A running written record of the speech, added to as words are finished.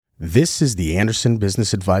This is the Anderson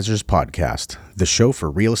Business Advisors Podcast, the show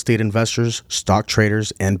for real estate investors, stock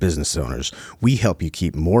traders, and business owners. We help you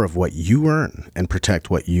keep more of what you earn and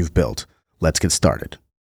protect what you've built. Let's get started.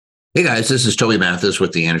 Hey guys, this is Toby Mathis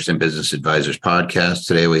with the Anderson Business Advisors Podcast.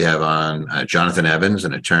 Today we have on Jonathan Evans,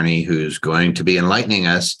 an attorney who's going to be enlightening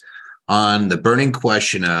us on the burning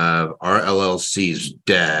question of, are LLCs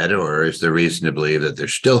dead, or is there reason to believe that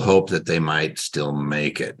there's still hope that they might still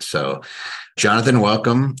make it? So, Jonathan,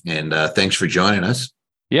 welcome, and thanks for joining us.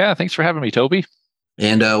 Yeah, thanks for having me, Toby.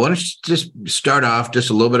 And why don't you just start off just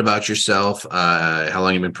a little bit about yourself, how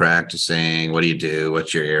long you've been practicing, what do you do,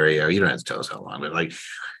 what's your area? You don't have to tell us how long,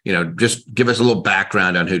 but just give us a little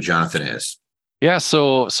background on who Jonathan is. Yeah,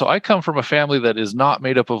 so I come from a family that is not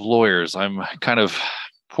made up of lawyers. I'm kind of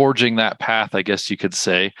forging that path, I guess you could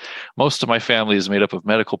say. Most of my family is made up of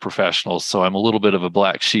medical professionals, so I'm a little bit of a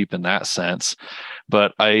black sheep in that sense.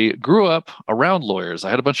 But I grew up around lawyers. I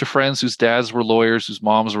had a bunch of friends whose dads were lawyers, whose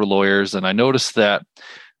moms were lawyers, and I noticed that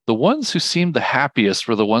the ones who seemed the happiest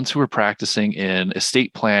were the ones who were practicing in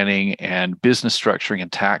estate planning and business structuring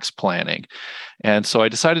and tax planning. And so I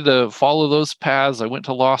decided to follow those paths. I went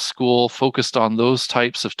to law school, focused on those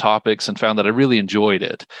types of topics, and found that I really enjoyed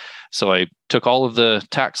it. So I took all of the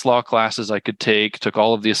tax law classes I could take, took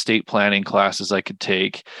all of the estate planning classes I could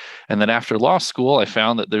take. And then after law school, I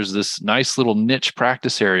found that there's this nice little niche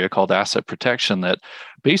practice area called asset protection that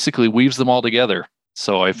basically weaves them all together.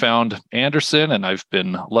 So I found Anderson, and I've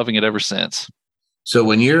been loving it ever since. So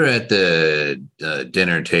when you're at the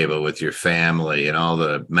dinner table with your family and all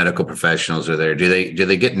the medical professionals are there, do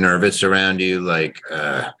they get nervous around you? Like,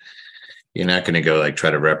 you're not going to go like try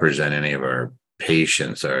to represent any of our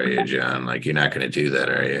patients, are you, John? Like, you're not going to do that,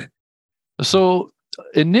 are you? So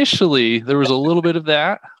initially, there was a little bit of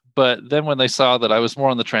that, but then when they saw that I was more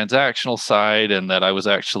on the transactional side and that I was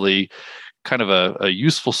actually kind of a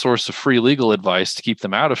useful source of free legal advice to keep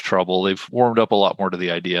them out of trouble, they've warmed up a lot more to the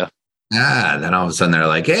idea. Then all of a sudden they're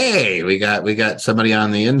like, hey, we got somebody on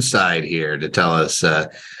the inside here to tell us,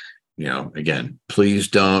 again, please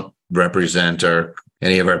don't represent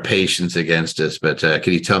any of our patients against us, but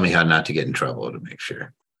can you tell me how not to get in trouble to make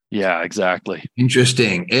sure? Yeah, exactly.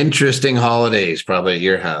 Interesting holidays probably at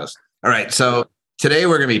your house. All right, so today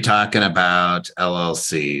we're going to be talking about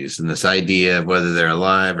LLCs and this idea of whether they're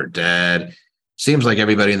alive or dead. Seems like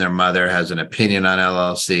everybody and their mother has an opinion on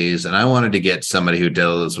LLCs, and I wanted to get somebody who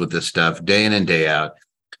deals with this stuff day in and day out.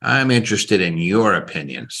 I'm interested in your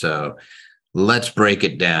opinion, so let's break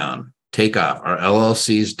it down. Take off. Are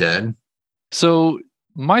LLCs dead? So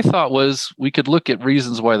my thought was we could look at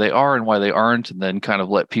reasons why they are and why they aren't, and then kind of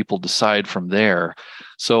let people decide from there.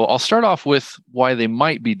 So I'll start off with why they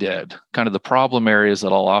might be dead, kind of the problem areas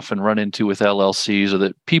that I'll often run into with LLCs, or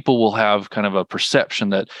that people will have kind of a perception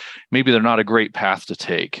that maybe they're not a great path to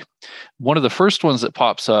take. One of the first ones that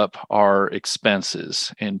pops up are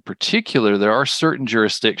expenses. In particular, there are certain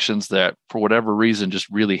jurisdictions that, for whatever reason, just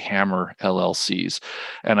really hammer LLCs.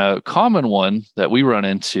 And a common one that we run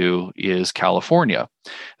into is California.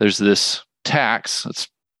 There's this tax.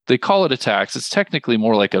 They call it a tax. It's technically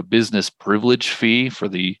more like a business privilege fee for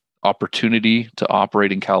the opportunity to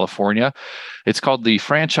operate in California. It's called the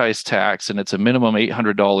franchise tax, and it's a minimum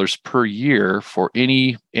 $800 per year for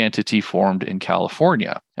any entity formed in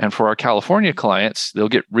California. And for our California clients, they'll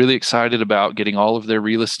get really excited about getting all of their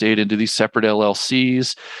real estate into these separate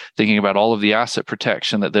LLCs, thinking about all of the asset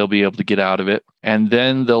protection that they'll be able to get out of it. And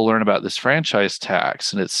then they'll learn about this franchise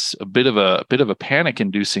tax. And it's a bit of a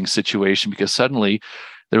panic-inducing situation, because suddenly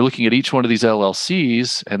they're looking at each one of these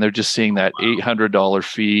LLCs and they're just seeing that $800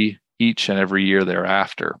 fee each and every year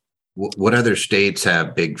thereafter. What other states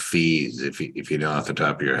have big fees, if you know off the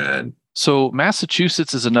top of your head? So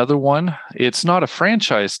Massachusetts is another one. It's not a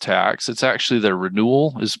franchise tax. It's actually their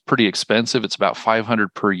renewal is pretty expensive. It's about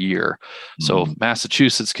 $500 per year. So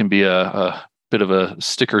Massachusetts can be a bit of a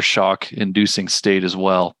sticker shock inducing state as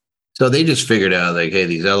well. So they just figured out, like, hey,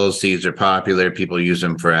 these LLCs are popular. People use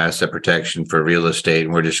them for asset protection, for real estate,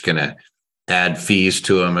 and we're just going to add fees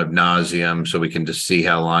to them ad nauseum so we can just see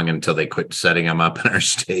how long until they quit setting them up in our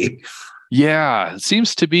state. Yeah, it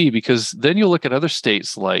seems to be, because then you'll look at other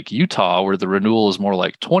states like Utah, where the renewal is more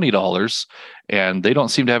like $20, and they don't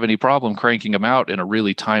seem to have any problem cranking them out in a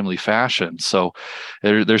really timely fashion. So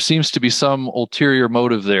there seems to be some ulterior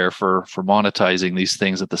motive there for monetizing these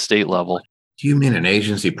things at the state level. Do you mean an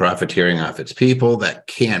agency profiteering off its people? That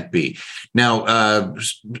can't be. Now,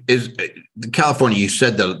 is California? You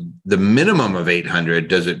said the minimum of 800.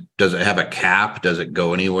 Does it have a cap? Does it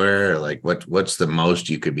go anywhere? Like what's the most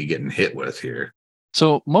you could be getting hit with here?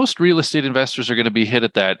 So most real estate investors are going to be hit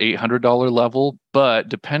at that $800 level, but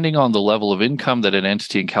depending on the level of income that an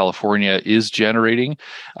entity in California is generating,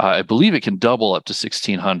 I believe it can double up to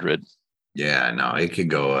 1,600. Yeah, no, it could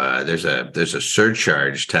go. There's a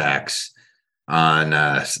surcharge tax on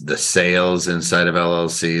the sales inside of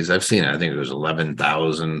LLCs. I've seen it. I think it was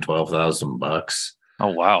 11,000, 12,000 bucks.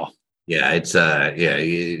 Oh, wow. Yeah, it's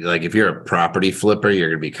like if you're a property flipper, you're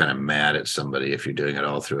gonna be kind of mad at somebody if you're doing it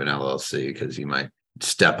all through an LLC because you might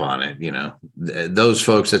step on it. Those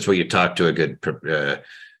folks. That's where you talk to a good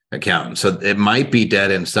accountant. So it might be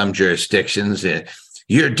dead in some jurisdictions.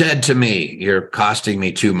 You're dead to me. You're costing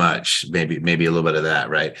me too much. Maybe a little bit of that,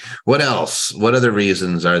 right? What else? What other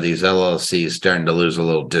reasons are these LLCs starting to lose a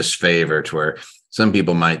little disfavor to where some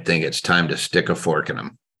people might think it's time to stick a fork in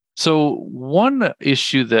them? So one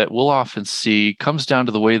issue that we'll often see comes down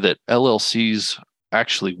to the way that LLCs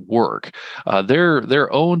actually work.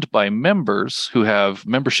 They're owned by members who have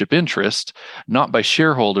membership interest, not by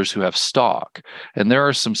shareholders who have stock. And there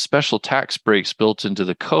are some special tax breaks built into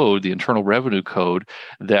the code, the Internal Revenue Code,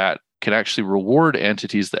 that can actually reward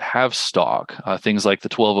entities that have stock, things like the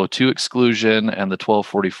 1202 exclusion and the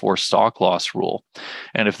 1244 stock loss rule.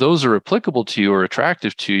 And if those are applicable to you or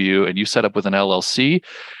attractive to you and you set up with an LLC,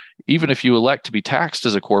 even if you elect to be taxed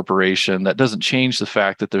as a corporation, that doesn't change the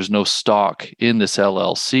fact that there's no stock in this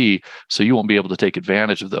LLC, so you won't be able to take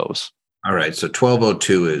advantage of those. All right. So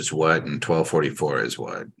 1202 is what, and 1244 is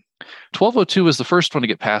what? 1202 was the first one to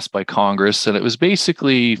get passed by Congress, and it was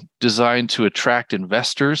basically designed to attract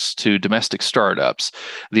investors to domestic startups.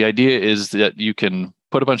 The idea is that you can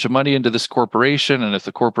put a bunch of money into this corporation, and if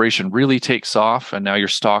the corporation really takes off and now your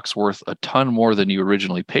stock's worth a ton more than you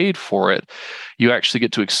originally paid for it, you actually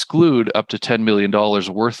get to exclude up to $10 million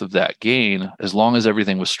worth of that gain as long as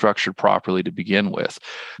everything was structured properly to begin with.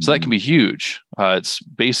 So that can be huge. It's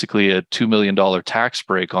basically a $2 million tax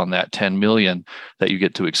break on that $10 million that you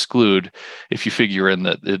get to exclude if you figure in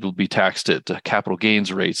that it will be taxed at capital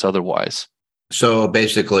gains rates otherwise. So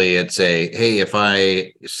basically, it's hey, if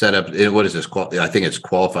I set up, what is this? I think it's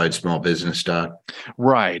qualified small business stock.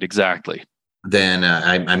 Right, exactly. Then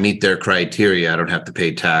I meet their criteria. I don't have to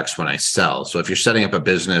pay tax when I sell. So if you're setting up a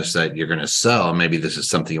business that you're going to sell, maybe this is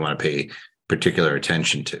something you want to pay particular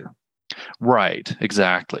attention to. Right,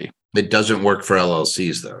 exactly. It doesn't work for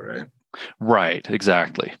LLCs though, right? Right,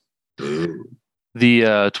 exactly. Ooh. The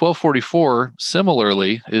 1244,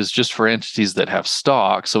 similarly, is just for entities that have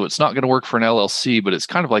stock. So it's not going to work for an LLC, but it's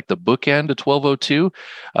kind of like the bookend to 1202.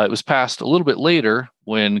 It was passed a little bit later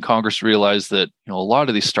when Congress realized that a lot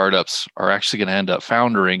of these startups are actually going to end up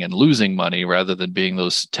foundering and losing money rather than being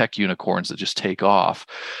those tech unicorns that just take off.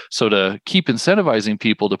 So to keep incentivizing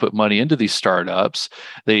people to put money into these startups,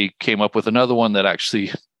 they came up with another one that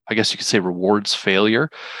actually, I guess you could say, rewards failure.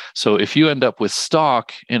 So if you end up with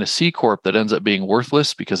stock in a C Corp that ends up being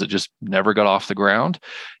worthless because it just never got off the ground,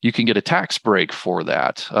 you can get a tax break for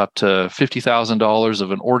that, up to $50,000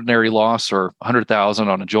 of an ordinary loss or $100,000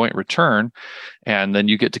 on a joint return. And then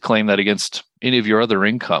you get to claim that against any of your other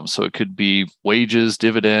income. So it could be wages,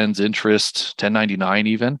 dividends, interest, 1099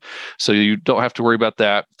 even. So you don't have to worry about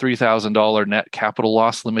that $3,000 net capital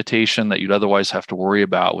loss limitation that you'd otherwise have to worry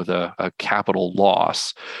about with a capital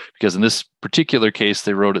loss. Because in this particular case,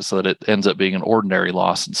 they wrote it so that it ends up being an ordinary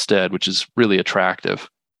loss instead, which is really attractive.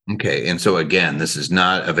 Okay. And so again, this is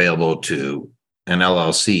not available to an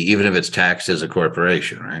LLC, even if it's taxed as a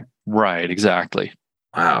corporation, right? Right, exactly.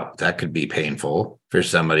 Wow, that could be painful for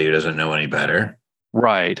somebody who doesn't know any better.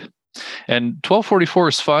 Right. And 1244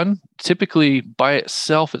 is fun. Typically, by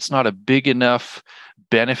itself, it's not a big enough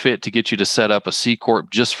benefit to get you to set up a C Corp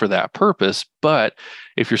just for that purpose. But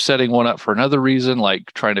if you're setting one up for another reason,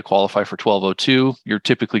 like trying to qualify for 1202, you're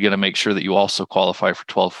typically going to make sure that you also qualify for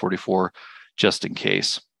 1244 just in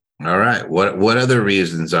case. All right. What other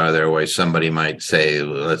reasons are there why somebody might say,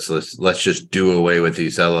 let's just do away with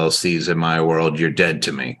these LLCs in my world? You're dead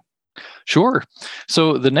to me. Sure.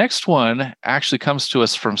 So the next one actually comes to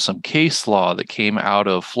us from some case law that came out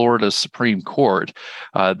of Florida's Supreme Court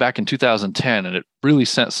back in 2010, and it really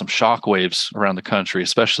sent some shockwaves around the country,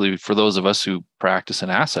 especially for those of us who practice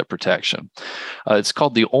in asset protection. It's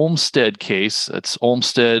called the Olmstead case. It's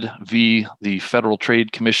Olmstead v. the Federal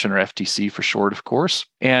Trade Commission, or FTC for short, of course.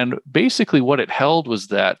 And basically what it held was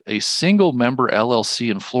that a single member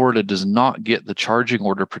LLC in Florida does not get the charging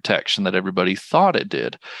order protection that everybody thought it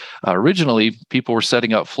did. Originally, people were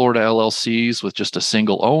setting up Florida LLCs with just a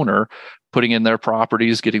single owner, putting in their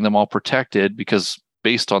properties, getting them all protected, because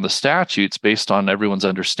based on the statutes, based on everyone's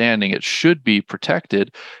understanding, it should be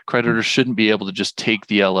protected. Creditors shouldn't be able to just take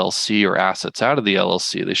the LLC or assets out of the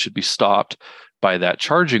LLC. They should be stopped by that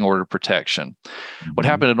charging order protection. What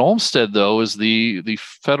happened in Olmstead, though, is the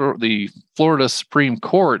Florida Supreme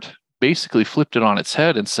Court basically flipped it on its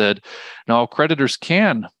head and said, no, creditors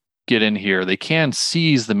can get in here. They can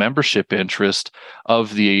seize the membership interest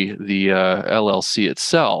of the LLC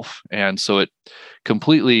itself. And so it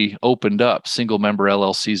completely opened up single member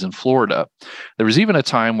LLCs in Florida. There was even a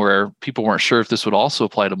time where people weren't sure if this would also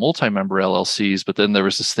apply to multi-member LLCs, but then there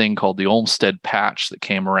was this thing called the Olmstead patch that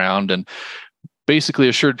came around and basically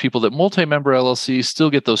assured people that multi-member LLCs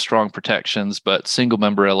still get those strong protections, but single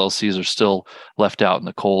member LLCs are still left out in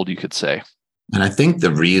the cold, you could say. And I think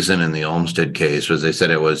the reason in the Olmstead case was they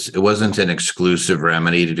said it wasn't an exclusive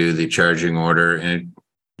remedy to do the charging order. And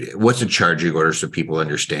what's a charging order so people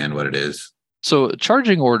understand what it is? So a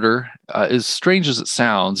charging order, as strange as it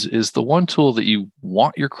sounds, is the one tool that you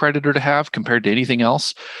want your creditor to have compared to anything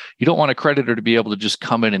else. You don't want a creditor to be able to just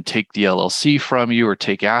come in and take the LLC from you or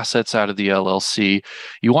take assets out of the LLC.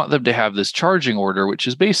 You want them to have this charging order, which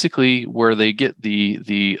is basically where they get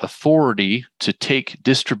the authority to take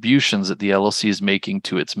distributions that the LLC is making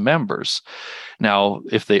to its members. Now,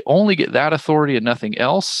 if they only get that authority and nothing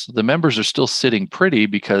else, the members are still sitting pretty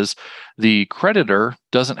because the creditor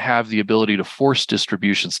doesn't have the ability to force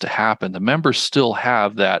distributions to happen. The members still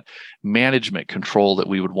have that management control that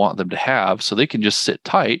we would want them to have, so they can just sit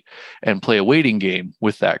tight and play a waiting game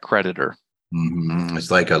with that creditor. Mm-hmm.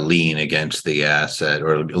 It's like a lien against the asset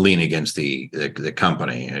or a lien against the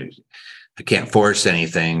company. I can't force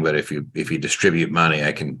anything, but if you distribute money,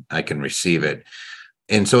 I can receive it.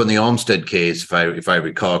 And so in the Olmstead case, if I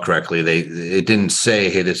recall correctly, it didn't say,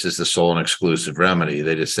 hey, this is the sole and exclusive remedy.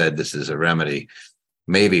 They just said this is a remedy,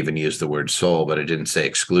 maybe even used the word sole, but it didn't say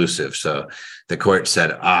exclusive. So the court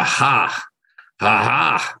said, aha,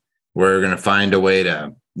 we're going to find a way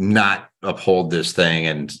to not uphold this thing.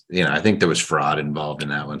 And, I think there was fraud involved in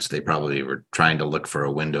that one. So they probably were trying to look for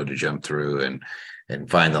a window to jump through and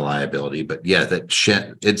find the liability. But yeah,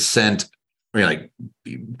 it sent like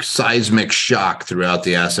seismic shock throughout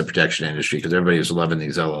the asset protection industry because everybody was loving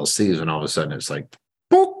these LLCs, and all of a sudden it's like,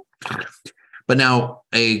 boop. But now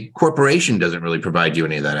a corporation doesn't really provide you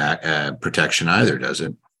any of that protection either, does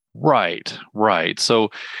it? Right. So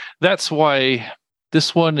that's why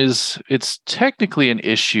this one it's technically an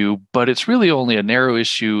issue, but it's really only a narrow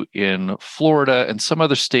issue in Florida and some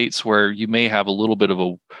other states where you may have a little bit of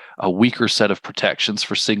a weaker set of protections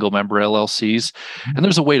for single member LLCs. And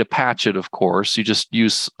there's a way to patch it, of course. You just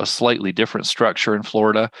use a slightly different structure in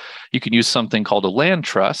Florida. You can use something called a land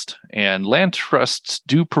trust, and land trusts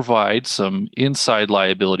do provide some inside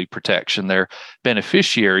liability protection. Their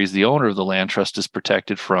beneficiaries, the owner of the land trust, is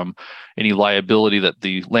protected from any liability that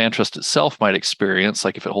the land trust itself might experience,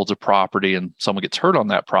 like if it holds a property and someone gets hurt on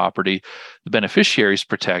that property, the beneficiary is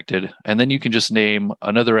protected. And then you can just name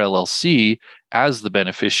another LLC as the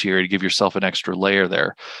beneficiary to give yourself an extra layer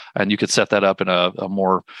there. And you could set that up in a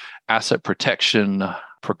more asset protection,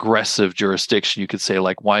 progressive jurisdiction, you could say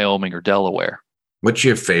like Wyoming or Delaware. What's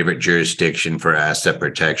your favorite jurisdiction for asset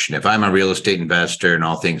protection? If I'm a real estate investor and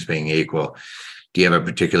all things being equal, do you have a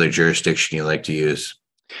particular jurisdiction you like to use?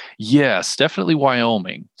 Yes, definitely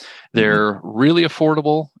Wyoming. They're really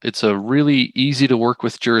affordable. It's a really easy to work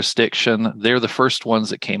with jurisdiction. They're the first ones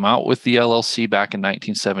that came out with the LLC back in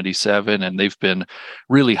 1977, and they've been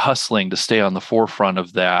really hustling to stay on the forefront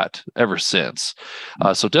of that ever since.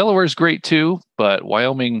 So Delaware is great too, but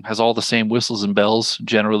Wyoming has all the same whistles and bells.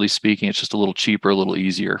 Generally speaking, it's just a little cheaper, a little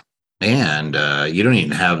easier. And you don't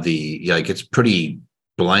even have it's pretty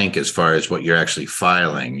blank as far as what you're actually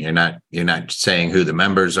filing. You're not saying who the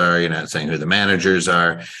members are. You're not saying who the managers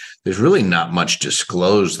are. There's really not much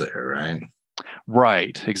disclosed there, right?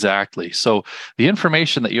 Right, exactly. So the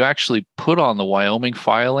information that you actually put on the Wyoming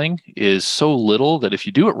filing is so little that if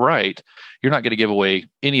you do it right, you're not going to give away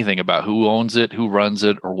anything about who owns it, who runs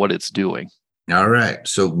it, or what it's doing. All right.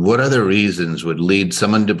 So what other reasons would lead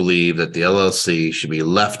someone to believe that the LLC should be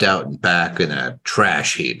left out and back in a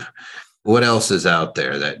trash heap? What else is out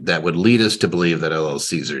there that would lead us to believe that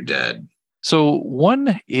LLCs are dead? So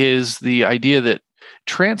one is the idea that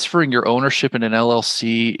transferring your ownership in an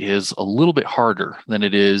LLC is a little bit harder than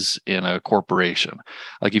it is in a corporation.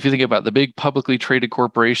 Like if you think about the big publicly traded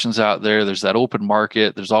corporations out there, there's that open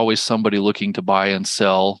market. There's always somebody looking to buy and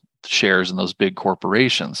sell shares in those big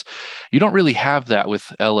corporations. You don't really have that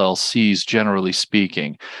with LLCs, generally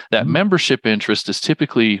speaking. That membership interest is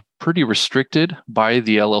typically pretty restricted by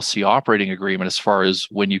the LLC operating agreement as far as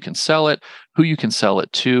when you can sell it, who you can sell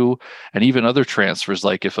it to, and even other transfers,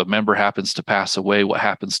 like if a member happens to pass away, what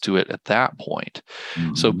happens to it at that point.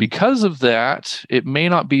 So because of that, it may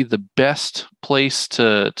not be the best place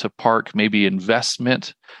to park maybe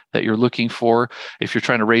investment that you're looking for. If you're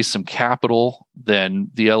trying to raise some capital,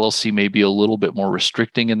 then the LLC may be a little bit more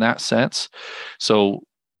restricting in that sense. So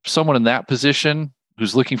someone in that position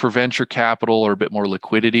who's looking for venture capital or a bit more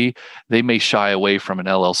liquidity, they may shy away from an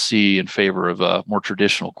LLC in favor of a more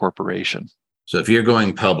traditional corporation. So if you're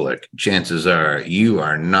going public, chances are you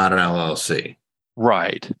are not an LLC.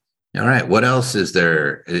 Right. All right. What else is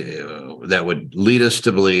there that would lead us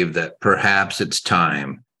to believe that perhaps it's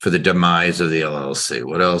time for the demise of the LLC?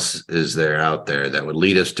 What else is there out there that would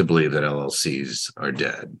lead us to believe that LLCs are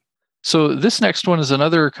dead? So this next one is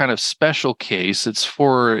another kind of special case. It's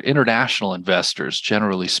for international investors,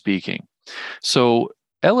 generally speaking. So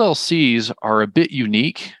LLCs are a bit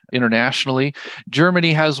unique internationally.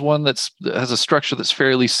 Germany has one that has a structure that's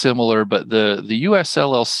fairly similar, but the US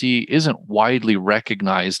LLC isn't widely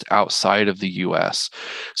recognized outside of the US.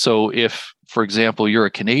 So if, for example, you're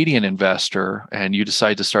a Canadian investor and you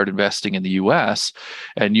decide to start investing in the US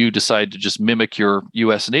and you decide to just mimic your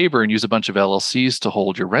US neighbor and use a bunch of LLCs to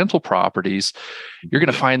hold your rental properties, you're going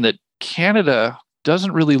to find that Canada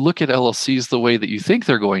doesn't really look at LLCs the way that you think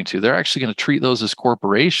they're going to. They're actually going to treat those as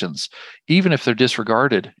corporations, even if they're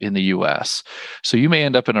disregarded in the US. So you may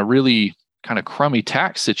end up in a really kind of crummy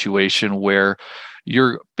tax situation where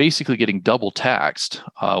you're basically getting double taxed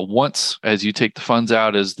once as you take the funds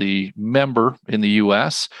out as the member in the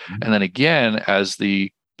US, and then again as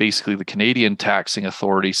basically the Canadian taxing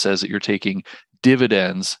authority says that you're taking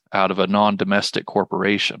dividends out of a non-domestic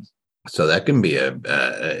corporation. So that can be a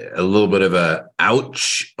little bit of a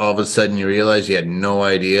ouch. All of a sudden you realize you had no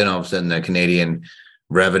idea, and all of a sudden the Canadian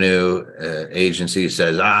Revenue Agency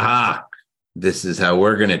says, aha, this is how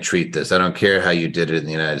we're going to treat this. I don't care how you did it in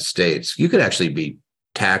the United States. You could actually be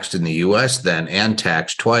taxed in the US then and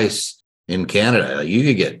taxed twice in Canada. You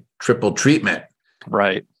could get triple treatment.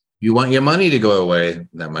 Right. You want your money to go away,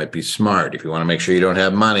 that might be smart. If you want to make sure you don't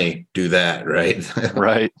have money, do that, right?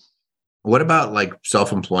 Right. What about like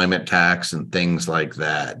self-employment tax and things like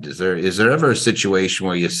that? Is there ever a situation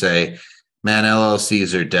where you say, man,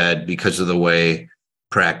 LLCs are dead because of the way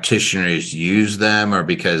practitioners use them or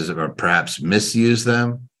perhaps misuse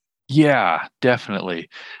them? Yeah, definitely.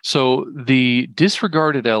 So the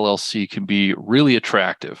disregarded LLC can be really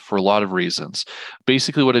attractive for a lot of reasons.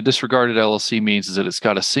 Basically, what a disregarded LLC means is that it's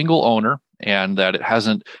got a single owner and that it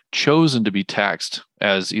hasn't chosen to be taxed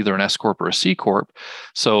as either an S Corp or a C Corp.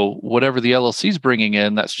 So whatever the LLC is bringing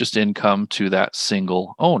in, that's just income to that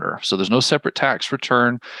single owner. So there's no separate tax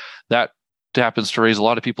return. That happens to raise a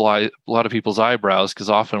lot of people's eyebrows, because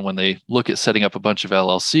often when they look at setting up a bunch of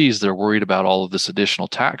LLCs, they're worried about all of this additional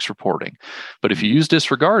tax reporting. But if you use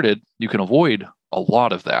disregarded, you can avoid a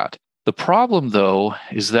lot of that. The problem, though,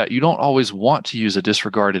 is that you don't always want to use a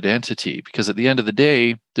disregarded entity, because at the end of the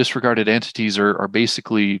day, disregarded entities are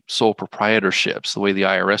basically sole proprietorships, the way the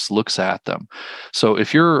IRS looks at them. So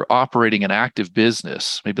if you're operating an active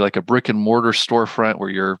business, maybe like a brick and mortar storefront where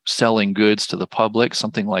you're selling goods to the public,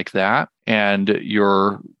 something like that, and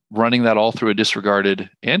you're running that all through a disregarded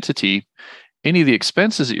entity, any of the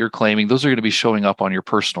expenses that you're claiming, those are going to be showing up on your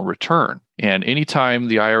personal return. And anytime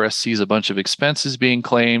the IRS sees a bunch of expenses being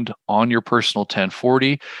claimed on your personal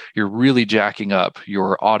 1040, you're really jacking up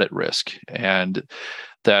your audit risk. And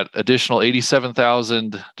that additional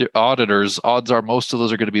 87,000 auditors, odds are most of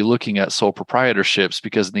those are going to be looking at sole proprietorships,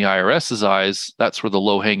 because in the IRS's eyes, that's where the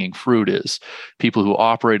low-hanging fruit is. People who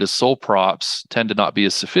operate as sole props tend to not be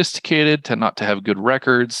as sophisticated, tend not to have good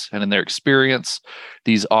records, and in their experience,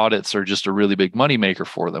 these audits are just a really big moneymaker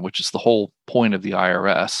for them, which is the whole point of the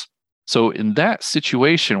IRS. So in that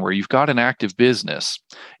situation where you've got an active business,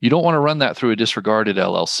 you don't want to run that through a disregarded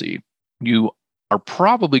LLC. You are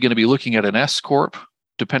probably going to be looking at an S Corp,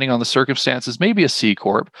 depending on the circumstances, maybe a C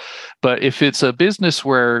Corp. But if it's a business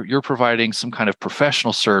where you're providing some kind of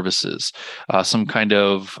professional services, some kind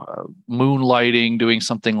of moonlighting, doing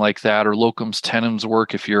something like that, or locums tenens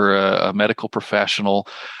work if you're a medical professional,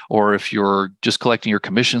 or if you're just collecting your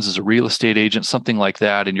commissions as a real estate agent, something like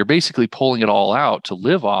that, and you're basically pulling it all out to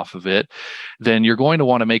live off of it, then you're going to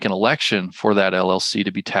want to make an election for that LLC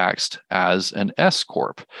to be taxed as an S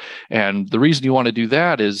Corp. And the reason you want to do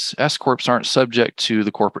that is S Corps aren't subject to the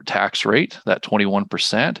the corporate tax rate, that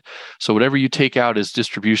 21%. So whatever you take out as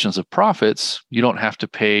distributions of profits, you don't have to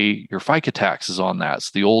pay your FICA taxes on that.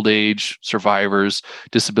 So the old age, survivors,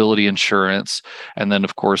 disability insurance, and then,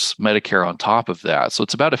 of course, Medicare on top of that. So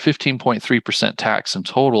it's about a 15.3% tax in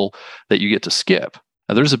total that you get to skip.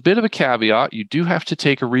 Now, there's a bit of a caveat. You do have to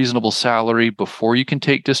take a reasonable salary before you can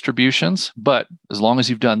take distributions, but as long as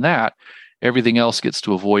you've done that, everything else gets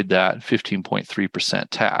to avoid that 15.3%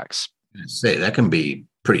 tax. Say that can be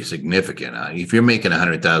pretty significant. If you're making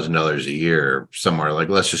 $100,000 a year somewhere, like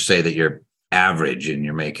let's just say that you're average and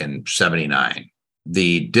you're making 79,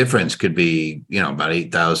 the difference could be, about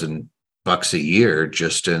 $8,000 a year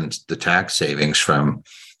just in the tax savings from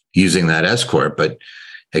using that S corp. But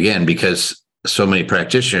again, because so many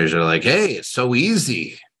practitioners are like, hey, it's so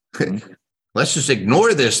easy. Let's just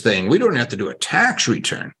ignore this thing. We don't have to do a tax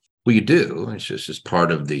return. Well, you do. It's just as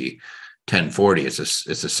part of the 1040. It's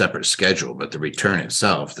a separate schedule, but the return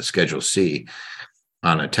itself, the Schedule C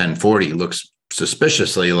on a 1040, looks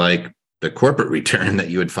suspiciously like the corporate return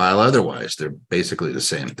that you would file otherwise. They're basically the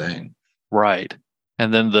same thing. Right.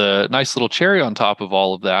 And then the nice little cherry on top of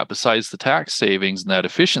all of that, besides the tax savings and that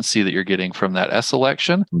efficiency that you're getting from that S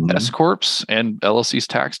election, S corps and LLCs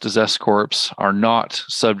taxed as S corps are not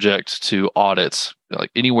subject to audits like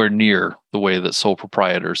anywhere near the way that sole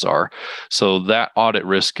proprietors are. So that audit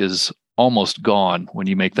risk is almost gone when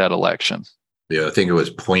you make that election. Yeah, I think it was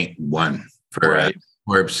 0.1 for right.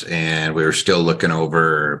 corps, and we were still looking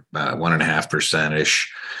over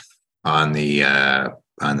 1.5%-ish on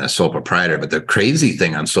the sole proprietor. But the crazy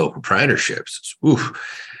thing on sole proprietorships is,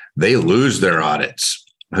 they lose their audits.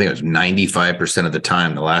 I think it was 95% of the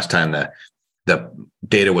time. The last time the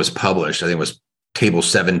data was published, I think it was Table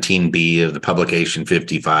 17B of the publication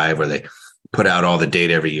 55, where they put out all the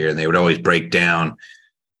data every year, and they would always break down,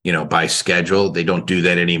 by schedule. They don't do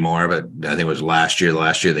that anymore, but I think it was last year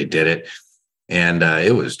they did it. And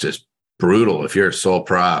it was just brutal. If you're a sole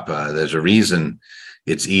prop, there's a reason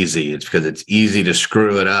it's easy. It's because it's easy to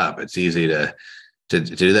screw it up. It's easy to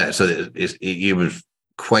do that. So it was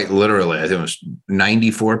quite literally, I think it was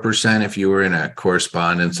 94% if you were in a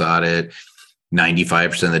correspondence audit,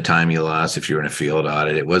 95% of the time you lost if you were in a field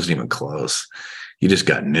audit. It wasn't even close. You just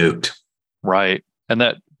got nuked. Right. And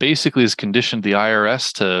that basically has conditioned the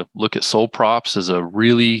IRS to look at sole props as a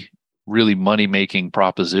really, really money-making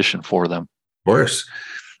proposition for them. Of course,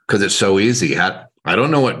 because it's so easy. I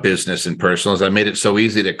don't know what business and personal is. I made it so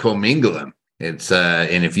easy to commingle them. It's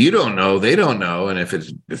and if you don't know, they don't know. And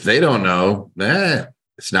if they don't know,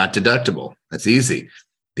 it's not deductible. That's easy.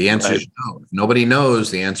 The answer is no. If nobody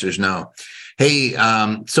knows, the answer is no. Hey,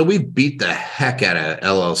 so we've beat the heck out of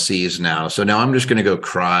LLCs now. So now I'm just going to go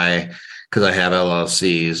cry because I have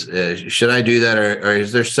LLCs. Should I do that, or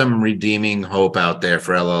is there some redeeming hope out there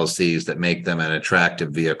for LLCs that make them an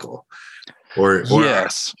attractive vehicle? Or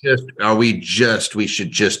yes, we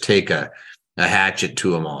should just take a hatchet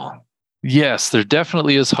to them all? Yes, there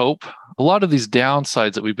definitely is hope. A lot of these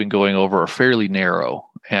downsides that we've been going over are fairly narrow,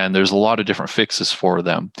 and there's a lot of different fixes for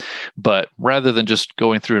them. But rather than just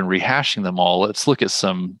going through and rehashing them all, let's look at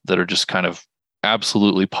some that are just kind of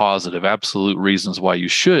absolutely positive, absolute reasons why you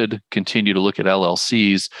should continue to look at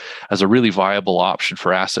LLCs as a really viable option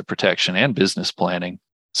for asset protection and business planning.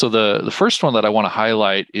 So the first one that I want to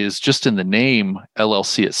highlight is just in the name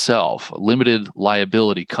LLC itself, limited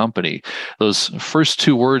liability company. Those first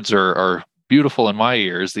two words are beautiful in my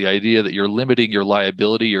ears. The idea that you're limiting your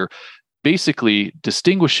liability, you're basically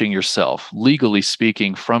distinguishing yourself, legally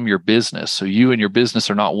speaking, from your business. So you and your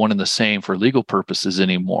business are not one and the same for legal purposes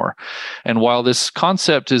anymore. And while this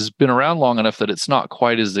concept has been around long enough that it's not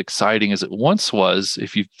quite as exciting as it once was,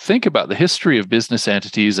 if you think about the history of business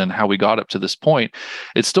entities and how we got up to this point,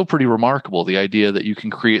 it's still pretty remarkable. The idea that you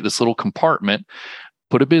can create this little compartment,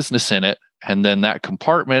 put a business in it, and then that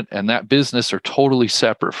compartment and that business are totally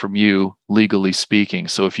separate from you, legally speaking.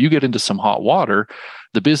 So if you get into some hot water,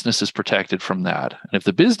 the business is protected from that. And if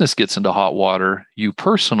the business gets into hot water, you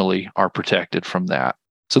personally are protected from that.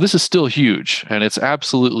 So this is still huge, and it's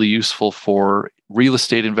absolutely useful for real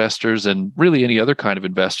estate investors and really any other kind of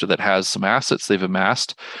investor that has some assets they've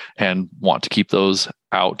amassed and want to keep those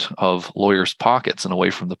out of lawyers' pockets and away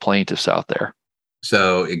from the plaintiffs out there.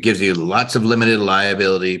 So it gives you lots of limited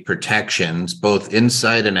liability protections, both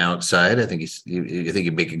inside and outside. I think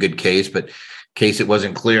you make a good case, but in case it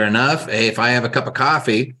wasn't clear enough, hey, if I have a cup of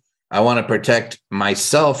coffee, I want to protect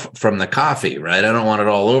myself from the coffee, right? I don't want it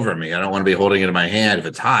all over me. I don't want to be holding it in my hand. If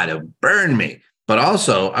it's hot, it'll burn me. But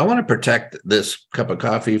also, I want to protect this cup of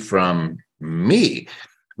coffee from me.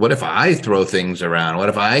 What if I throw things around? What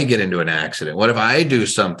if I get into an accident? What if I do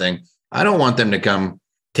something? I don't want them to come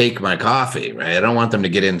take my coffee, right? I don't want them to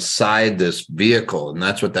get inside this vehicle. And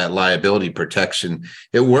that's what that liability protection,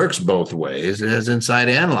 it works both ways. It has inside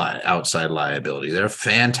and outside liability. They're a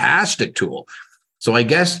fantastic tool. So I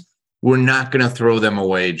guess we're not going to throw them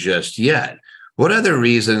away just yet. What other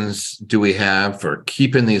reasons do we have for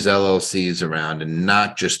keeping these LLCs around and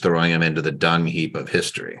not just throwing them into the dung heap of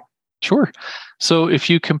history? Sure. So if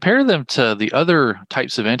you compare them to the other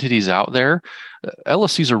types of entities out there,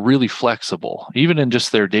 LLCs are really flexible. Even in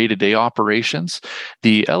just their day-to-day operations,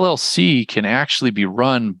 the LLC can actually be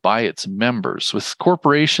run by its members. With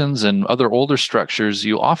corporations and other older structures,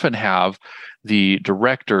 you often have the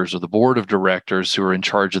directors or the board of directors who are in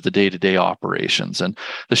charge of the day-to-day operations. And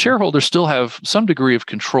the shareholders still have some degree of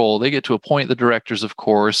control. They get to appoint the directors, of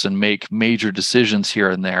course, and make major decisions here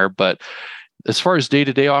and there. But as far as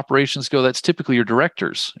day-to-day operations go, that's typically your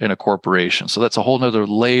directors in a corporation. So that's a whole nother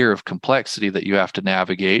layer of complexity that you have to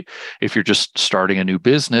navigate if you're just starting a new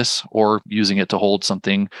business or using it to hold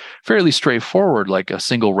something fairly straightforward like a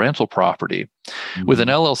single rental property. Mm-hmm. With an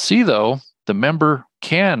LLC, though, the member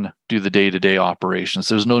can do the day-to-day operations.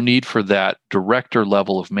 There's no need for that director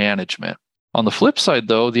level of management. On the flip side,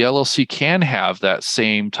 though, the LLC can have that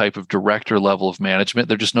same type of director level of management.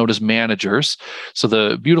 They're just known as managers. So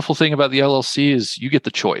the beautiful thing about the LLC is you get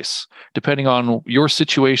the choice. Depending on your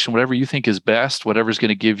situation, whatever you think is best, whatever's going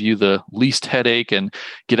to give you the least headache and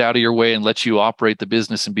get out of your way and let you operate the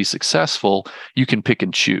business and be successful, you can pick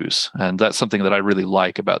and choose. And that's something that I really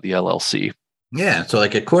like about the LLC. Yeah. So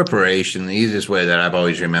like a corporation, the easiest way that I've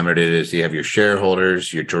always remembered it is you have your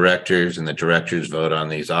shareholders, your directors, and the directors vote on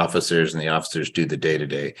these officers and the officers do the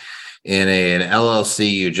day-to-day. In an LLC,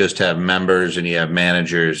 you just have members and you have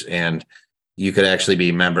managers, and you could actually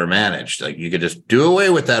be member managed. Like you could just do away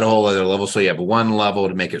with that whole other level. So you have one level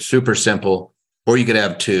to make it super simple, or you could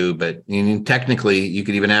have two, but technically you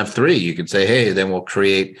could even have three. You could say, hey, then we'll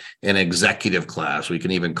create an executive class. We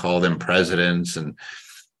can even call them presidents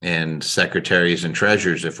and secretaries and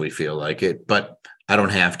treasurers if we feel like it, but I don't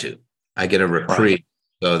have to. I get a reprieve. Right.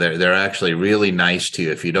 So they're actually really nice to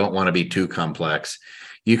you. If you don't want to be too complex,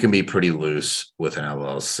 you can be pretty loose with an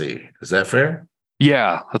LLC. Is that fair?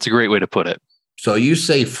 Yeah, that's a great way to put it. So you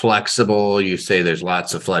say flexible, you say there's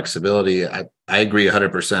lots of flexibility. I agree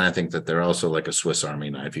 100%. I think that they're also like a Swiss Army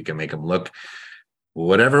knife. You can make them look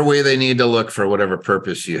whatever way they need to look for whatever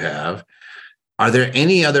purpose you have. Are there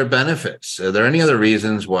any other benefits? Are there any other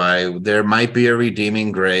reasons why there might be a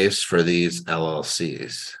redeeming grace for these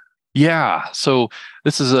LLCs? Yeah. So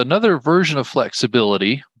this is another version of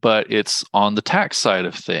flexibility, but it's on the tax side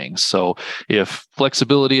of things. So if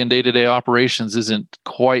flexibility in day-to-day operations isn't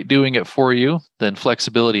quite doing it for you, then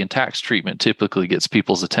flexibility in tax treatment typically gets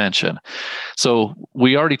people's attention. So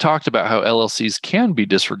we already talked about how LLCs can be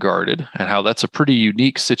disregarded and how that's a pretty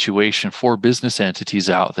unique situation for business entities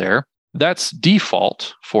out there. That's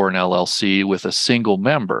default for an LLC with a single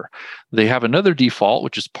member. They have another default,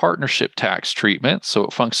 which is partnership tax treatment. So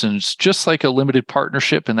it functions just like a limited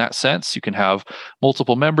partnership in that sense. You can have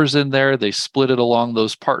multiple members in there. They split it along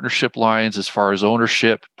those partnership lines as far as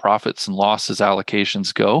ownership, profits, and losses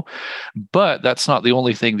allocations go. But that's not the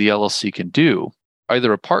only thing the LLC can do.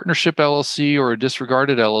 Either a partnership LLC or a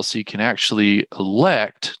disregarded LLC can actually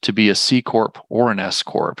elect to be a C Corp or an S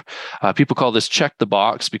Corp. People call this check the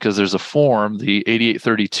box because there's a form, the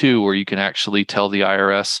 8832, where you can actually tell the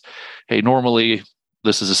IRS, hey, normally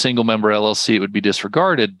this is a single member LLC, it would be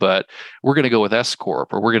disregarded, but we're going to go with S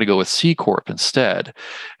Corp or we're going to go with C Corp instead.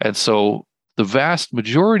 And so the vast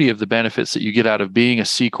majority of the benefits that you get out of being a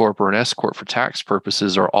C Corp or an S Corp for tax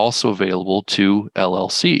purposes are also available to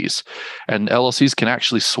LLCs. And LLCs can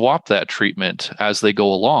actually swap that treatment as they go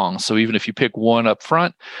along. So even if you pick one up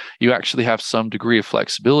front, you actually have some degree of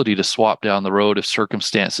flexibility to swap down the road if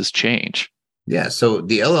circumstances change. Yeah. So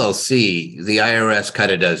the LLC, the IRS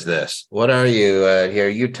kind of does this. What are you here?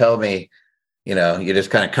 You tell me, you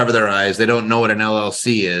just kind of cover their eyes. They don't know what an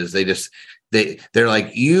LLC is. They're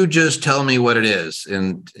like, you just tell me what it is.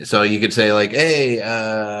 And so you could say like, hey,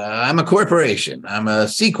 I'm a corporation. I'm a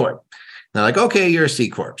C Corp. And they're like, okay, you're a C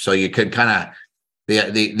Corp. So you could kind of,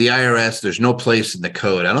 the IRS, there's no place in the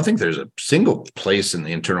code. I don't think there's a single place in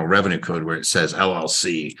the Internal Revenue Code where it says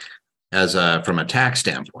LLC as from a tax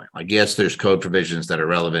standpoint. Like, yes, there's code provisions that are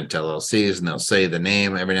relevant to LLCs and they'll say the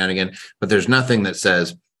name every now and again, but there's nothing that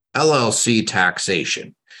says LLC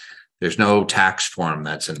taxation. There's no tax form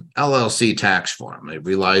that's an LLC tax form. It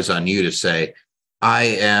relies on you to say, I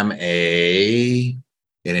am a,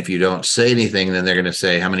 and if you don't say anything, then they're going to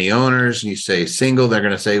say how many owners. And you say single, they're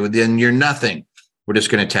going to say, well, then you're nothing. We're just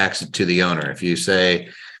going to tax it to the owner. If you say,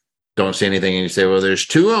 don't say anything, and you say, well, there's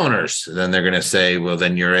two owners, then they're going to say, well,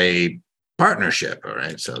 then you're a partnership. All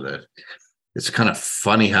right. So it's kind of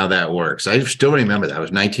funny how that works. I still remember that. It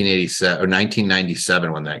was 1987 or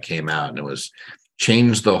 1997 when that came out, and it was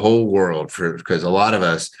changed the whole world because a lot of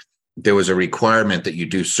us, there was a requirement that you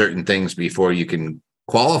do certain things before you can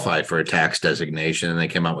qualify for a tax designation. And they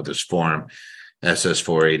came out with this form,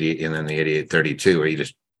 SS480, and then the 8832, where you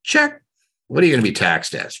just check, what are you going to be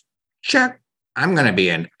taxed as? Check. I'm going to be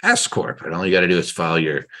an S Corp. And all you got to do is file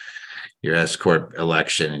your S Corp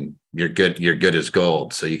election, and you're good as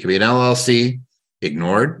gold. So you can be an LLC,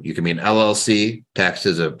 ignored. You can be an LLC, taxed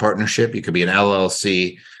as a partnership. You could be an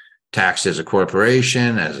LLC, taxed as a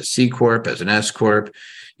corporation, as a C Corp, as an S Corp.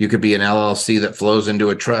 You could be an LLC that flows into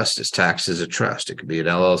a trust, is taxed as a trust. It could be an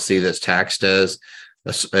LLC that's taxed as a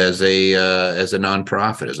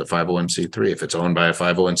nonprofit, as a 501c3, if it's owned by a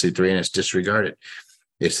 501c3 and it's disregarded.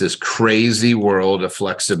 It's this crazy world of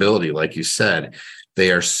flexibility. Like you said,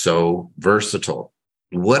 they are so versatile.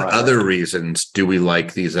 What other reasons do we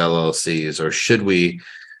like these LLCs, or should we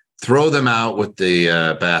throw them out with the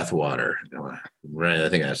bathwater? Right. I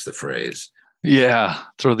think that's the phrase. Yeah,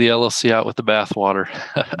 throw the LLC out with the bathwater.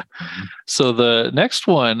 So the next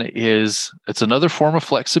one it's another form of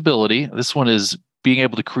flexibility. This one is being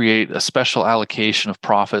able to create a special allocation of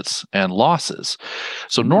profits and losses.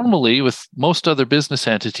 So normally with most other business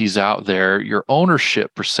entities out there, your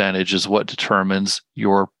ownership percentage is what determines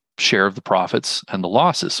your share of the profits and the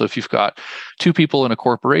losses. So if you've got two people in a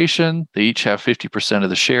corporation, they each have 50%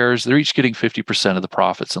 of the shares, they're each getting 50% of the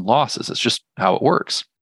profits and losses. It's just how it works.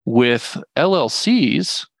 With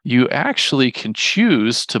LLCs, you actually can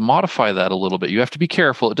choose to modify that a little bit. You have to be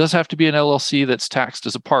careful. It does have to be an LLC that's taxed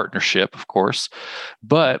as a partnership, of course.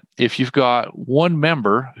 But if you've got one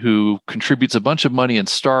member who contributes a bunch of money in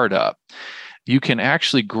startup, you can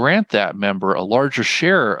actually grant that member a larger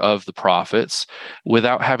share of the profits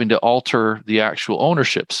without having to alter the actual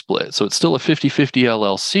ownership split. So it's still a 50-50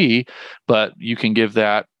 LLC, but you can give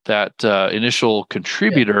that initial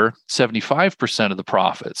contributor 75% of the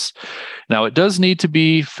profits. Now, it does need to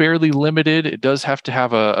be fairly limited. It does have to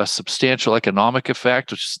have a substantial economic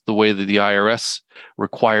effect, which is the way that the IRS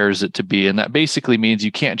requires it to be. And that basically means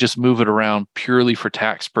you can't just move it around purely for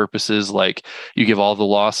tax purposes, like you give all the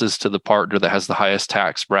losses to the partner that has the highest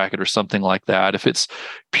tax bracket or something like that. If it's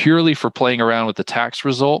purely for playing around with the tax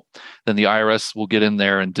result, then the IRS will get in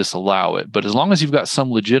there and disallow it. But as long as you've got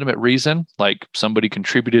some legitimate reason, like somebody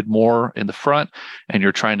contributed more in the front and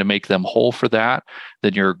you're trying to make them whole for that,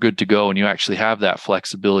 then you're good to go. And you actually have that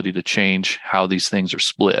flexibility to change how these things are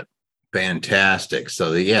split. Fantastic.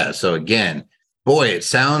 So again, boy, it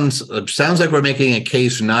sounds like we're making a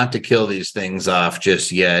case not to kill these things off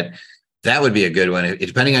just yet. That would be a good one.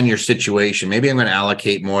 Depending on your situation, maybe I'm going to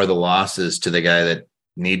allocate more of the losses to the guy that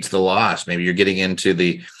needs the loss. Maybe you're getting into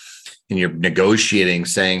and you're negotiating,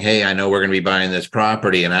 saying, hey, I know we're going to be buying this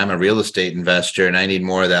property and I'm a real estate investor and I need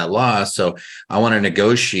more of that loss. So I want to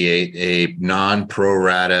negotiate a non-pro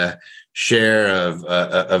rata share of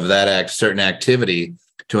that certain activity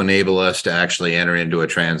to enable us to actually enter into a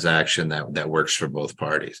transaction that works for both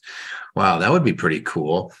parties. Wow, that would be pretty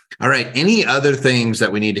cool. All right. Any other things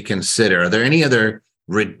that we need to consider? Are there any other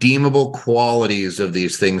redeemable qualities of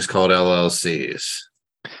these things called LLCs?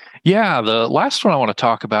 Yeah, the last one I want to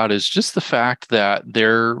talk about is just the fact that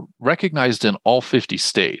they're recognized in all 50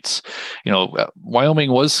 states.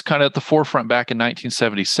 Wyoming was kind of at the forefront back in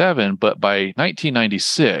 1977, but by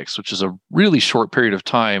 1996, which is a really short period of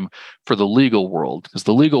time for the legal world, because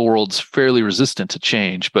the legal world's fairly resistant to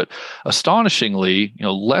change. But astonishingly,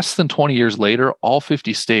 less than 20 years later, all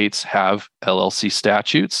 50 states have LLC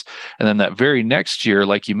statutes. And then that very next year,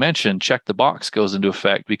 like you mentioned, check the box goes into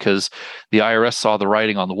effect because the IRS saw the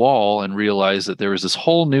writing on the wall and realized that there was this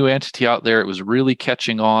whole new entity out there. It was really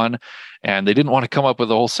catching on, and they didn't want to come up with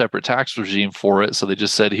a whole separate tax regime for it. So they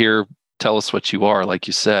just said, here, tell us what you are, like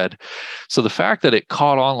you said. So the fact that it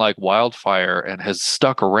caught on like wildfire and has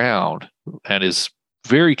stuck around and is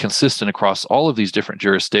very consistent across all of these different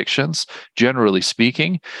jurisdictions, generally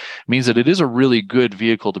speaking, means that it is a really good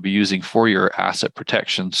vehicle to be using for your asset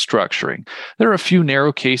protection structuring. There are a few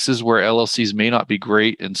narrow cases where LLCs may not be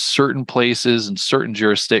great in certain places and certain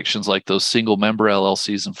jurisdictions, like those single member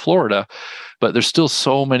LLCs in Florida, but there's still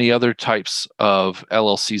so many other types of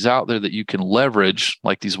LLCs out there that you can leverage,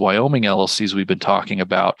 like these Wyoming LLCs we've been talking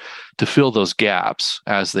about, to fill those gaps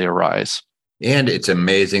as they arise. And it's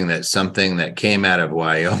amazing that something that came out of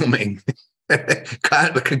Wyoming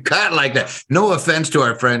got like that. No offense to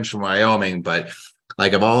our friends from Wyoming, but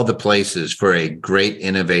like of all the places for a great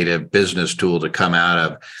innovative business tool to come out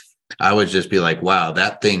of, I would just be like, wow,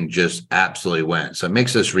 that thing just absolutely went. So it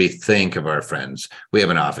makes us rethink of our friends. We have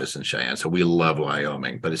an office in Cheyenne, so we love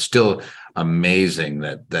Wyoming, but it's still amazing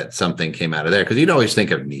that something came out of there, because you'd always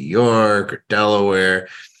think of New York or Delaware,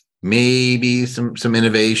 maybe some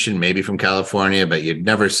innovation, maybe from California, but you'd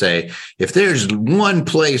never say, if there's one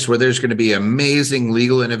place where there's going to be amazing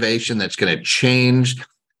legal innovation that's going to change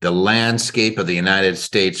the landscape of the United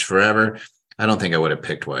States forever, I don't think I would have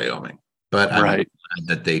picked Wyoming. But I'm glad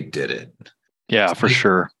that they did it. Yeah, for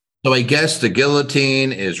sure. So I guess the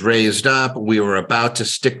guillotine is raised up. We were about to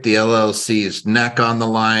stick the LLC's neck on the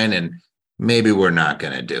line, and maybe we're not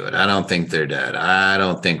going to do it. I don't think they're dead. I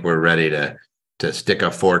don't think we're ready to stick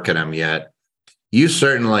a fork in them yet. You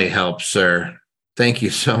certainly helped, sir. Thank you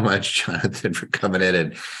so much, Jonathan, for coming in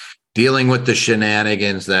and dealing with the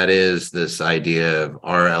shenanigans that is this idea of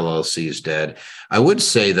our LLC's dead. I would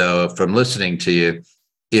say, though, from listening to you,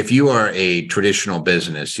 if you are a traditional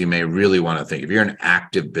business, you may really want to think, if you're an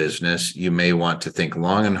active business, you may want to think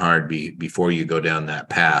long and hard before you go down that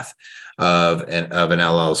path of an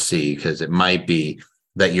LLC, because it might be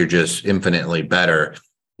that you're just infinitely better,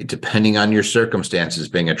 depending on your circumstances,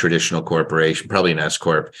 being a traditional corporation, probably an S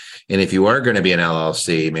Corp. And if you are going to be an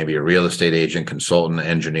LLC, maybe a real estate agent, consultant,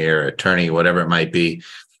 engineer, attorney, whatever it might be,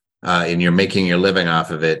 and you're making your living off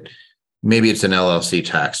of it, maybe it's an LLC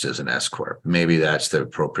taxed as an S Corp. Maybe that's the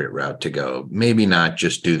appropriate route to go. Maybe not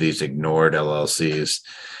just do these ignored LLCs,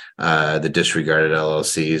 the disregarded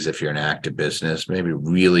LLCs if you're an active business. Maybe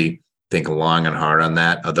really think long and hard on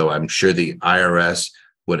that, although I'm sure the IRS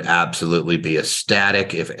would absolutely be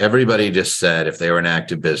ecstatic if everybody just said, if they were an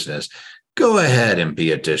active business, go ahead and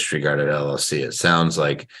be a disregarded LLC. It sounds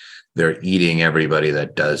like they're eating everybody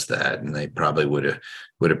that does that, and they probably would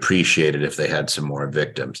appreciate it if they had some more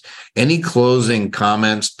victims. Any closing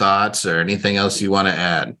comments, thoughts, or anything else you want to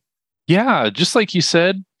add? Yeah, just like you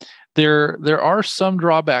said, there are some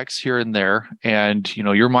drawbacks here and there, and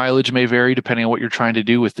your mileage may vary depending on what you're trying to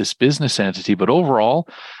do with this business entity, but overall,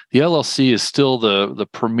 the LLC is still the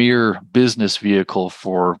premier business vehicle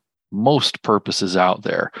for most purposes out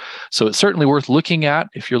there. So it's certainly worth looking at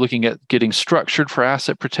if you're looking at getting structured for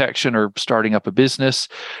asset protection or starting up a business.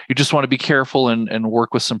 You just want to be careful and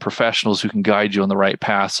work with some professionals who can guide you on the right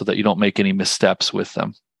path so that you don't make any missteps with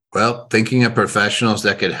them. Well, thinking of professionals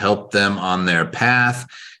that could help them on their path,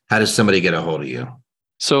 how does somebody get a hold of you?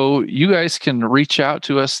 So you guys can reach out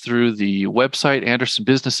to us through the website,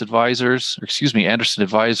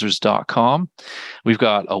 AndersonAdvisors.com. We've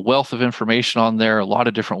got a wealth of information on there, a lot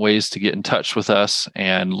of different ways to get in touch with us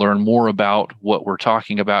and learn more about what we're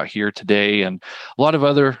talking about here today, and a lot of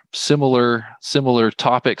other similar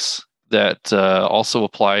topics that also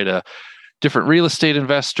apply to different real estate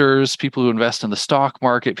investors, people who invest in the stock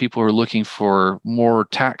market, people who are looking for more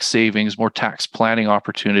tax savings, more tax planning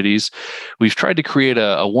opportunities. We've tried to create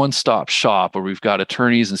a one-stop shop where we've got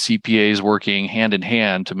attorneys and CPAs working hand in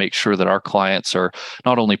hand to make sure that our clients are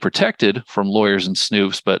not only protected from lawyers and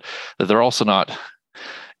snoops, but that they're also not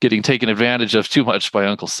getting taken advantage of too much by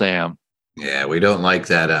Uncle Sam. Yeah, we don't like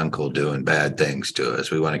that uncle doing bad things to us.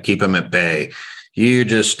 We want to keep him at bay. You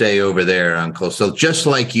just stay over there, Uncle. So just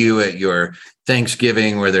like you at your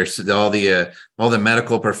Thanksgiving, where there's all the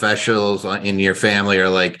medical professionals in your family are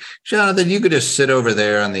like, Jonathan, you could just sit over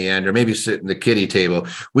there on the end, or maybe sit in the kiddie table.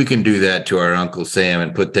 We can do that to our Uncle Sam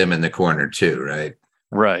and put them in the corner too, right?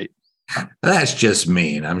 Right. That's just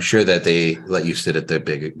mean. I'm sure that they let you sit at the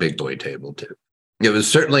big boy table too. It was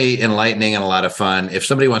certainly enlightening and a lot of fun. If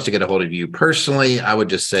somebody wants to get a hold of you personally, I would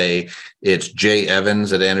just say it's Jay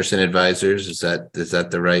Evans at Anderson Advisors. Is that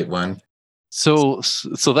the right one? So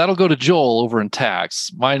that'll go to Joel over in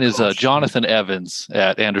tax. Mine is Jonathan Evans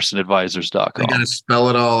at AndersonAdvisors.com. I got to spell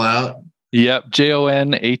it all out. Yep,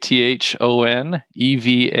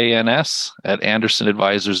 JONATHONEVANS at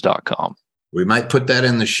AndersonAdvisors.com. We might put that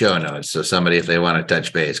in the show notes, so somebody, if they want to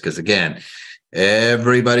touch base, because again,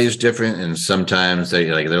 everybody's different, and sometimes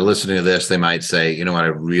they're listening to this, they might say, you know what, I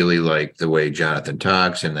really like the way Jonathan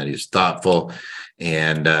talks and that he's thoughtful,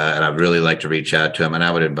 and I'd really like to reach out to him. And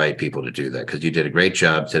I would invite people to do that, because you did a great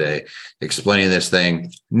job today explaining this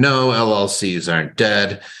thing. No, LLCs aren't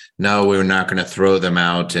dead. No, we're not going to throw them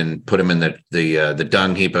out and put them in the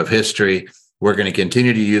dung heap of history. We're going to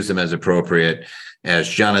continue to use them as appropriate. As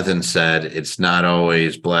Jonathan said, it's not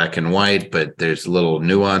always black and white, but there's little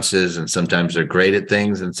nuances, and sometimes they're great at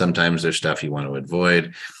things, and sometimes there's stuff you want to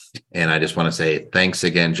avoid. And I just want to say thanks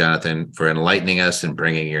again, Jonathan, for enlightening us and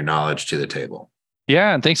bringing your knowledge to the table.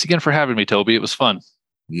 Yeah, and thanks again for having me, Toby. It was fun.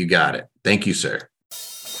 You got it. Thank you, sir.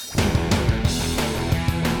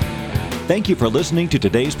 Thank you for listening to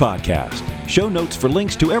today's podcast. Show notes for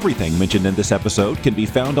links to everything mentioned in this episode can be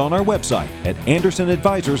found on our website at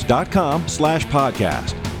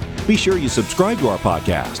andersonadvisors.com/podcast. Be sure you subscribe to our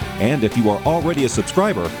podcast, and if you are already a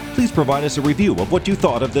subscriber, please provide us a review of what you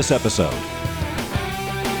thought of this episode.